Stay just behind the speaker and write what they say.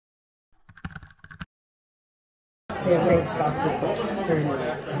Hey, thanks.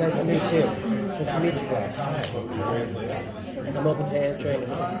 Nice to meet you. Nice to meet you guys. I'm open to answering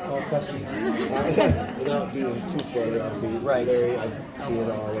all questions. Without being too spoilery, obviously. Right. Larry, I see it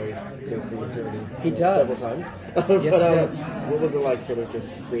always goes through his journey. He does. Several times. Yes, but, he does. What was it like sort of just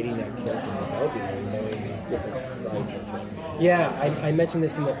creating that character and developing it, knowing these different sides of things? Yeah, I mentioned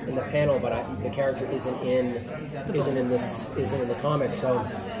this in the panel, but the character isn't in the comic, so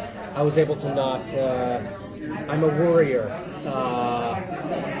I was able to not. I'm a warrior,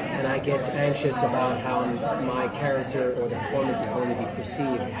 and I get anxious about how my character or the performance is going to be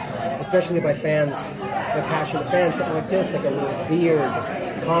perceived, especially by fans, by passionate fans. Something like this, like a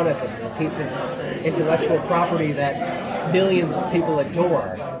revered comic, a piece of intellectual property that millions of people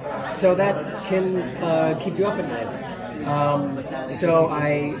adore. So that can keep you up at night. So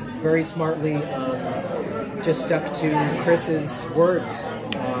I very smartly just stuck to Chris's words.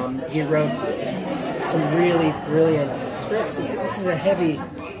 He wrote some really brilliant scripts. This is a heavy,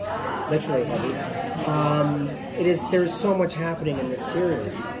 literally heavy. There's so much happening in this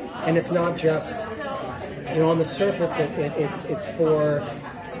series, and it's not just, on the surface it's for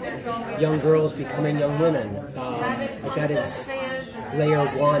young girls becoming young women, but that is layer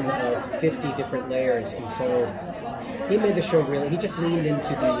one of 50 different layers, and so he made the show he just leaned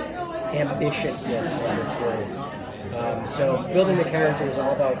into the ambitiousness of this series. So building the character was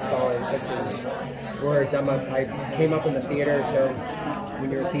all about following Chris's words. I came up in the theater, so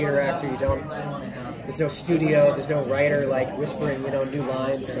when you're a theater actor, there's no studio, there's no writer like whispering, new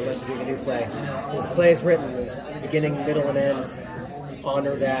lines unless you're doing a new play. The play is written, there's beginning, middle, and end.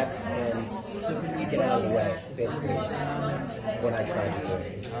 Honor that and get out of the way, basically, is what I tried to do.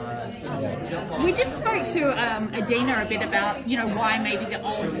 Yeah. We just spoke to Adina a bit about, why maybe the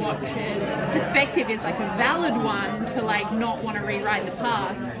old watch's perspective is like a valid one to not want to rewrite the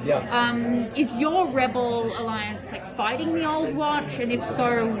past. Yeah. Is your Rebel Alliance fighting the old watch? And if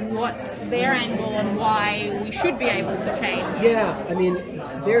so, what's their angle and why we should be able to change? Yeah, I mean,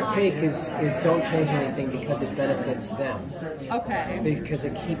 their take is don't change anything because it benefits them. Okay. Because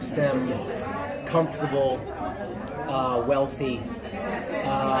it keeps them comfortable, wealthy,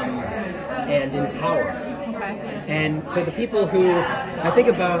 and in power. Okay. And so the people who I think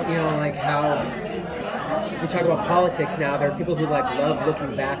about, how we talk about politics now, there are people who love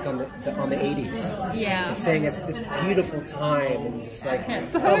looking back on the 80s. Yeah. And saying it's this beautiful time and just oh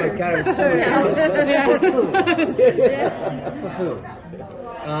my God, it was so much fun. For who?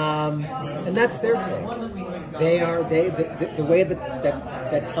 And that's their take. The way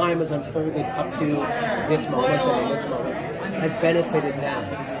that time has unfolded up to this moment and in this moment has benefited them.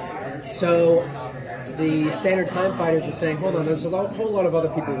 So the standard time fighters are saying, hold on, there's a whole lot of other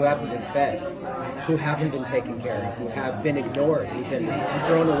people who haven't been fed, who haven't been taken care of, who have been ignored, who've been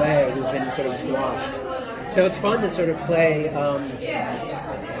thrown away, who've been sort of squashed. So it's fun to sort of play, I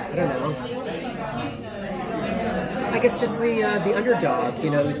don't know, I guess just the underdog,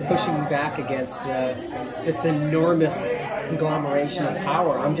 who's pushing back against this enormous conglomeration of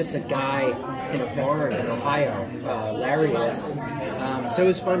power. I'm just a guy in a barn in Ohio, Larry is. So it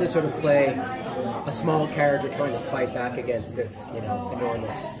was fun to sort of play a small character trying to fight back against this,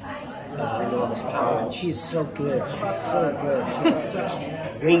 enormous power. And she's so good. She's so good. She has such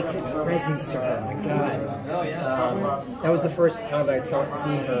weight and presence to her. My God. That was the first time I'd seen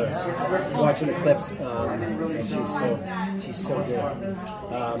her watching the clips. And she's so good.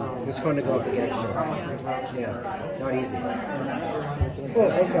 It was fun to go up against her. Yeah, not easy. Oh,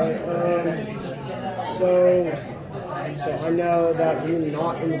 okay. So I know that you're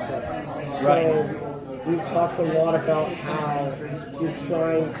not in the book. Right. We've talked a lot about how you're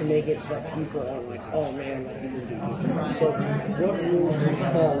trying to make it so that people are like, oh man, you can do it. So what rules do you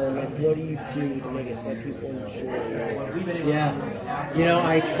follow? What do you do to make it so that people enjoy it? Yeah.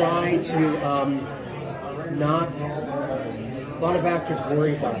 I try to not... A lot of actors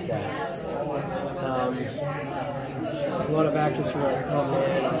worry about that. There's a lot of actors who are like, oh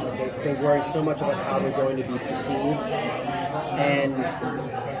man, they worry so much about how they're going to be perceived. And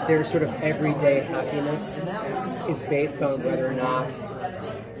their sort of everyday happiness is based on whether or not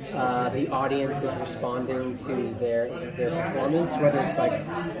the audience is responding to their performance, whether it's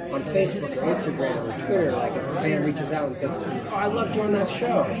on Facebook or Instagram or Twitter. If a fan reaches out and says, oh, I loved you on that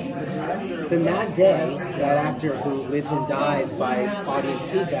show, then that day, that actor who lives and dies by audience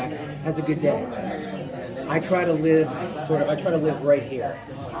feedback has a good day. I try to live right here.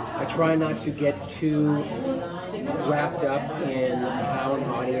 I try not to get too wrapped up in how an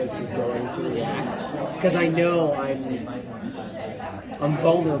audience is going to react, because I know I'm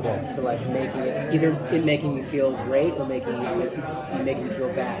vulnerable to like making it, either it making me feel great or making me feel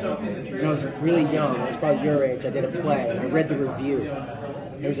bad. When I was really young, I was probably your age, I did a play, and I read the review.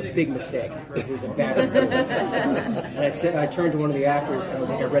 It was a big mistake, because it was a bad review. And I turned to one of the actors, and I was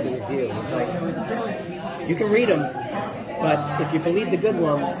like, I read the review. And he's like, you can read them, but if you believe the good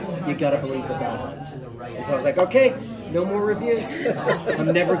ones, you gotta believe the bad ones. And so I was like, okay, no more reviews.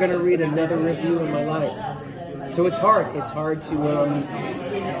 I'm never gonna read another review in my life. So it's hard. It's hard to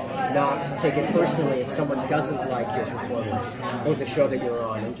not take it personally if someone doesn't like your performance or the show that you're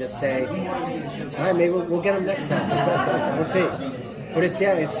on, and just say, all right, maybe we'll get them next time. We'll see. But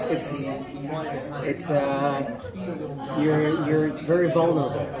you're very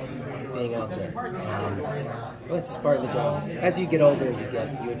vulnerable being out there. Well, that's just part of the job. As you get older,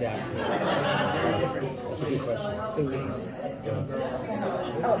 you adapt to it. That's a good question.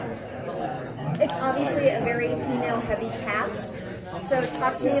 It's obviously a very female-heavy cast. So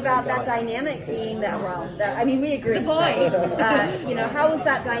talk to me about that dynamic being that, I mean, we agree. The boy. How was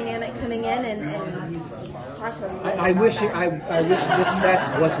that dynamic coming in, and talk to us a little I bit wish about that. I wish this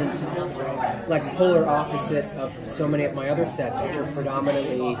set wasn't like polar opposite of so many of my other sets, which are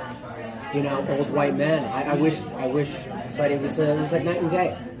predominantly, old white men. I wish, but it was like night and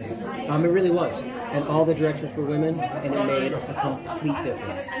day. It really was. And all the directors were women, and it made a complete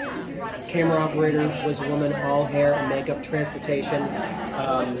difference. Camera operator was a woman, all hair and makeup, transportation,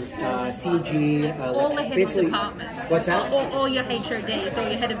 CG. All the head of departments. What's that? All your HODs, all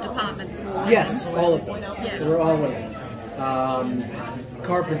your head of departments were women. Yes, all of them. Yeah. They were all women.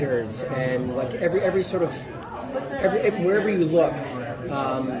 Carpenters, and like every sort of wherever you looked,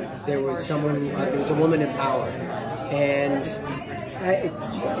 there was someone. There was a woman in power, and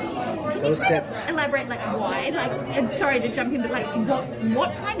those sets. Elaborate, like why? Like, sorry to jump in, but like,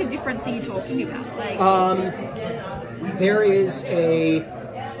 what kind of difference are you talking about? Like, there is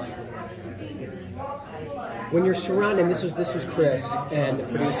when you're surrounded. And this was Chris and the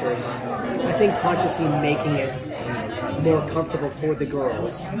producers. I think consciously making it more comfortable for the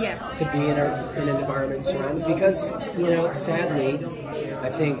girls to be in an environment surrounded, because sadly, I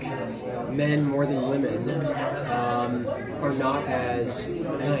think men more than women are not as,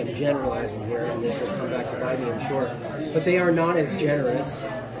 and I'm generalizing here, and this will come back to bite me, I'm sure, but they are not as generous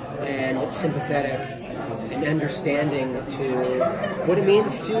and sympathetic and understanding to what it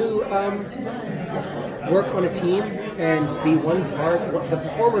means to work on a team and be one part. The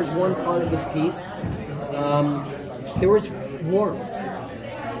performer is one part of this piece. There was warmth,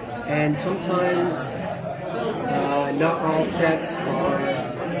 and sometimes not all sets are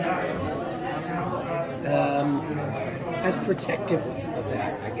as protective of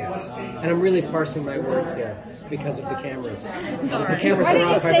that, I guess. And I'm really parsing my words here because of the cameras. The cameras Why are don't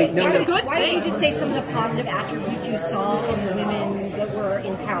you off. say, It's a good why don't you thing. just say some of the positive attributes you saw in the women that were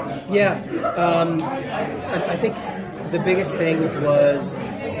in power? Yeah, I think the biggest thing was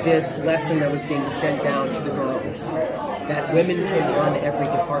this lesson that was being sent down to the girls, that women can run every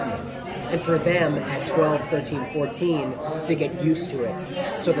department. And for them, at 12, 13, 14, they get used to it.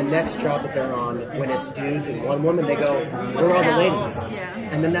 So the next job that they're on, when it's dudes and one woman, they go, we're all the ladies. Yeah.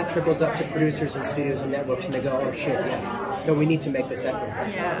 And then that trickles up to producers and studios and networks, and they go, oh shit, yeah. No, we need to make this equitable.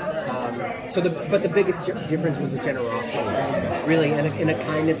 Yeah. But the biggest difference was the generosity, really, and a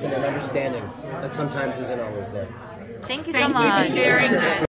kindness and an understanding that sometimes isn't always there. Thank you so Thank you much. for sharing that.